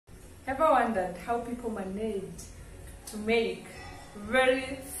Ever wondered how people manage to make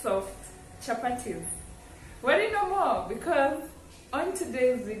very soft chapatis? Well, you know more, because on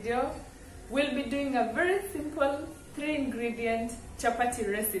today's video we'll be doing a very simple 3-ingredient chapati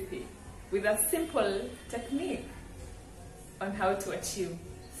recipe with a simple technique on how to achieve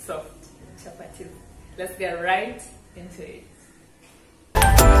soft chapatis. Let's get right into it.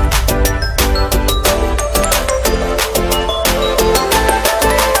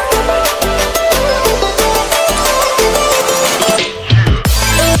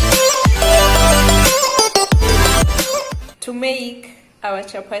 To make our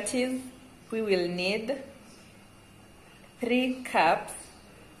chapatis, we will need 3 cups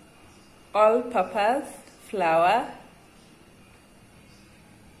all-purpose flour,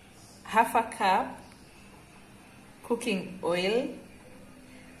 half a cup cooking oil,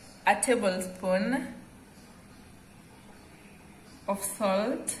 a tablespoon of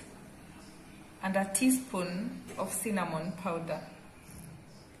salt, and a teaspoon of cinnamon powder.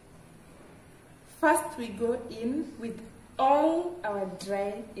 First, we go in with all our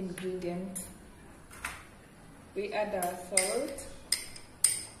dry ingredients. We add our salt,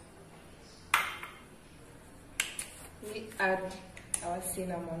 we add our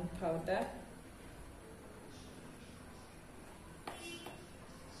cinnamon powder,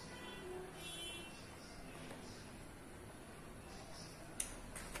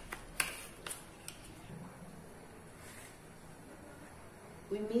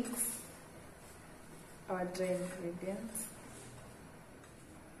 we mix our dry ingredients,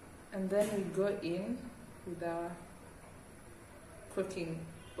 and then we go in with our cooking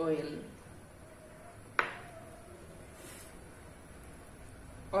oil.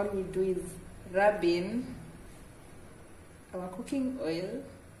 All we do is rub in our cooking oil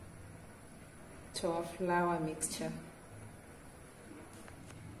to our flour mixture.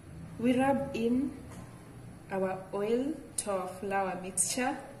 We rub in our oil to our flour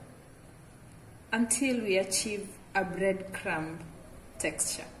mixture until we achieve a breadcrumb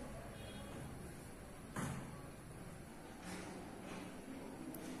texture.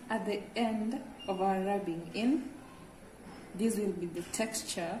 At the end of our rubbing in, this will be the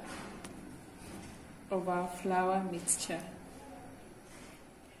texture of our flour mixture.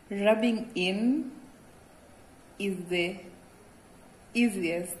 Rubbing in is the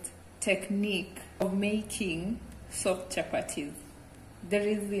easiest technique of making soft chapatis. There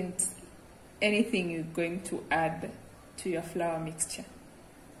isn't anything you're going to add to your flour mixture.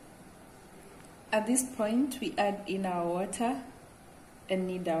 At this point, we add in our water and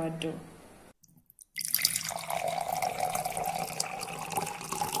knead our dough.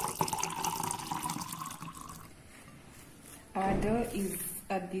 Our dough is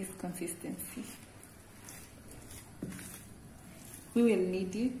at this consistency. We will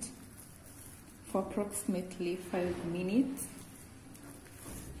knead it for approximately 5 minutes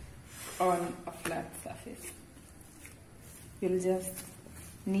on a flat surface. You'll just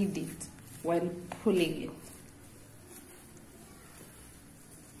knead it while pulling it.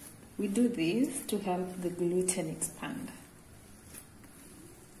 We do this to help the gluten expand.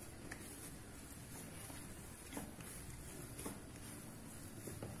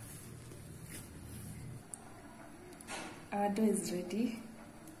 Our dough is ready.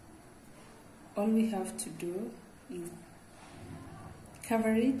 All we have to do is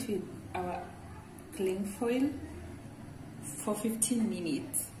cover it with our cling foil for 15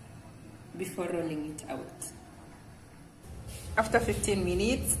 minutes before rolling it out. After 15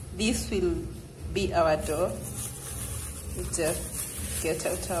 minutes, this will be our dough. We just get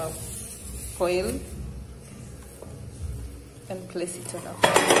out our foil and place it on our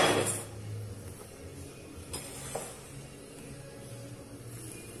surface.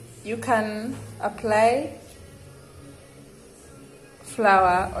 You can apply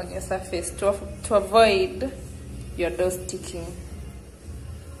flour on your surface to avoid your dough sticking.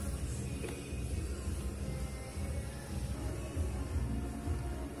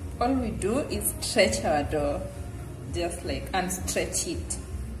 All we do is stretch our dough, just like, and stretch it.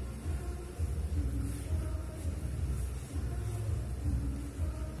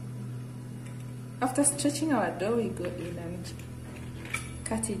 After stretching our dough, we go in and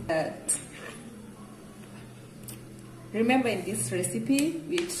cut it out. Remember, in this recipe,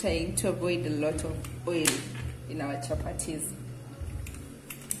 we're trying to avoid a lot of oil in our chapatis.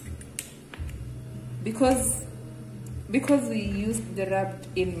 Because we used the rubbed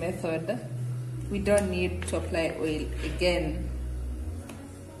in method, we don't need to apply oil again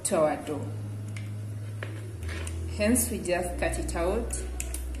to our dough. Hence, we just cut it out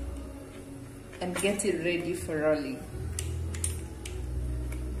and get it ready for rolling.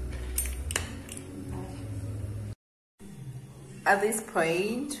 At this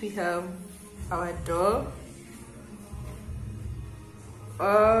point, we have our dough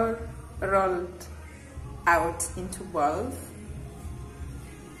all rolled out into balls,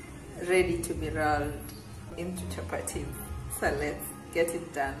 ready to be rolled into chapatis. So let's get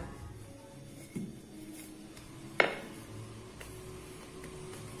it done.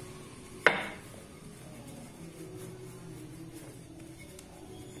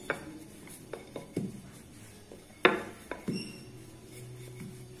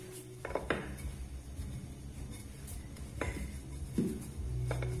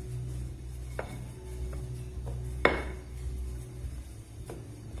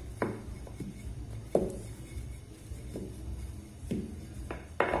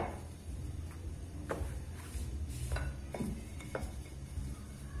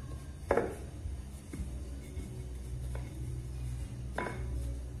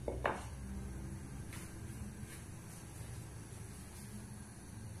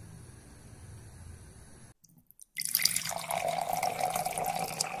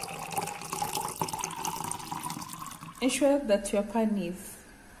 Ensure that your pan is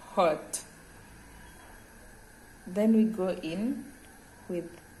hot. Then we go in with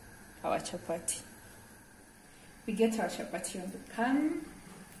our chapati. We get our chapati on the pan.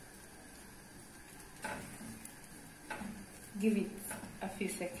 Give it a few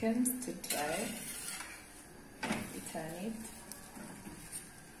seconds to dry. We turn it.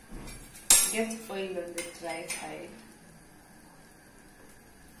 Get oil on the dry side.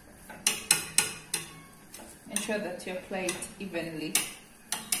 Ensure that you apply it evenly.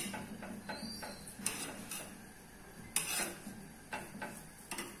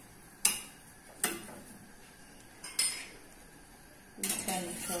 We turn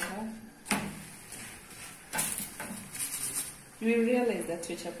it over. You will realize that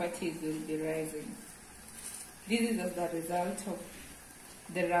your chapatis will be rising. This is as the result of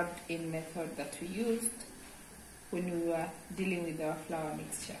the rubbed in method that we used when we were dealing with our flour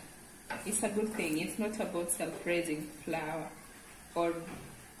mixture. It's a good thing. It's not about self-raising flour or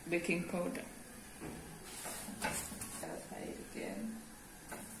baking powder. I'll try it again.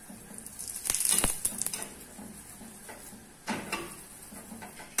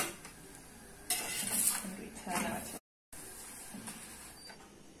 And return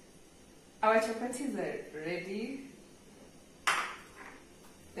our chapatis are ready.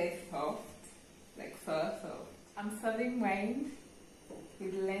 They're soft, like so soft. I'm serving mine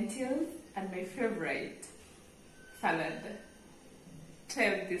with lentils and my favorite, salad.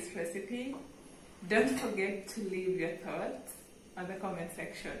 Try this recipe. Don't forget to leave your thoughts on the comment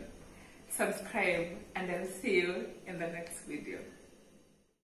section. Subscribe and I'll see you in the next video.